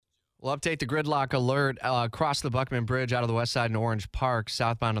We'll update the gridlock alert across the Buckman Bridge out of the west side in Orange Park,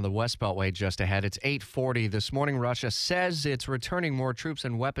 southbound on the West Beltway just ahead. It's 8:40 this morning. Russia says it's returning more troops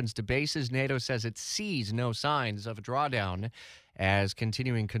and weapons to bases. NATO says it sees no signs of a drawdown as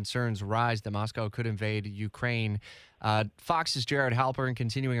continuing concerns rise that Moscow could invade Ukraine. Fox's Jared Halpern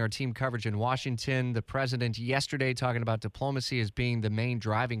continuing our team coverage in Washington. The president yesterday talking about diplomacy as being the main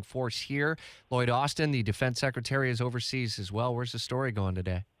driving force here. Lloyd Austin, the defense secretary, is overseas as well. Where's the story going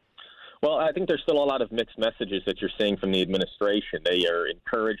today? Well, I think there's still a lot of mixed messages that you're seeing from the administration. They are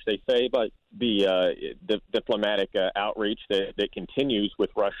encouraged, they say, by the diplomatic outreach that continues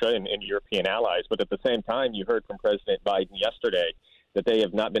with Russia and European allies. But at the same time, you heard from President Biden yesterday that they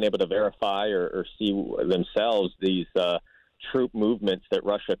have not been able to verify or see themselves these troop movements that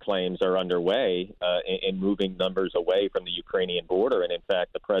Russia claims are underway in moving numbers away from the Ukrainian border. And in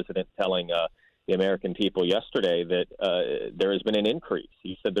fact, the president telling the American people yesterday that there has been an increase.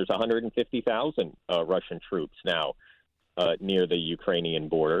 He said there's 150,000 Russian troops now near the Ukrainian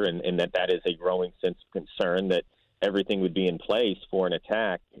border, and that is a growing sense of concern that everything would be in place for an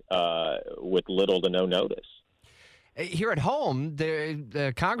attack with little to no notice. Here at home,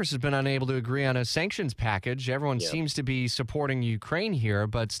 the Congress has been unable to agree on a sanctions package. Everyone seems to be supporting Ukraine here,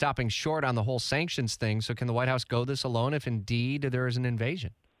 but stopping short on the whole sanctions thing. So can the White House go this alone if indeed there is an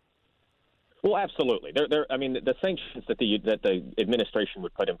invasion? Well, absolutely. I mean, the sanctions that the administration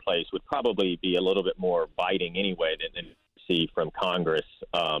would put in place would probably be a little bit more biting anyway than see from Congress.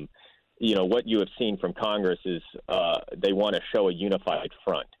 What you have seen from Congress is they want to show a unified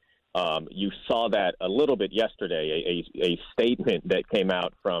front. You saw that a little bit yesterday, a statement that came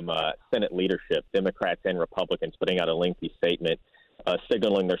out from Senate leadership, Democrats and Republicans, putting out a lengthy statement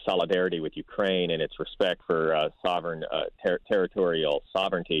signaling their solidarity with Ukraine and its respect for territorial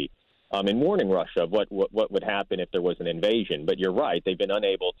sovereignty. And warning Russia of what would happen if there was an invasion. But you're right, they've been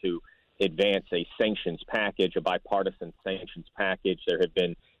unable to advance a sanctions package, a bipartisan sanctions package. There have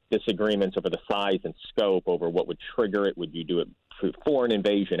been disagreements over the size and scope over what would trigger it. Would you do it before an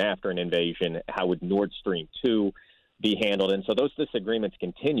invasion, after an invasion? How would Nord Stream 2 be handled? And so those disagreements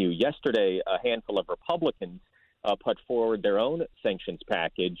continue. Yesterday, a handful of Republicans put forward their own sanctions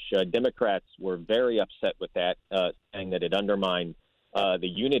package. Democrats were very upset with that, saying that it undermined the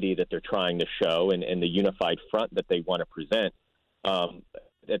unity that they're trying to show and the unified front that they want to present.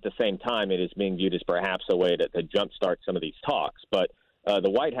 At the same time, it is being viewed as perhaps a way to jumpstart some of these talks. But the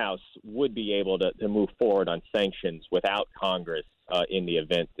White House would be able to move forward on sanctions without Congress in the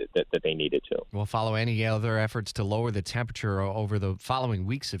event that they needed to. We'll follow any other efforts to lower the temperature over the following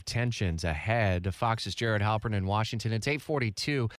weeks of tensions ahead. Fox's Jared Halpern in Washington. It's 8:42.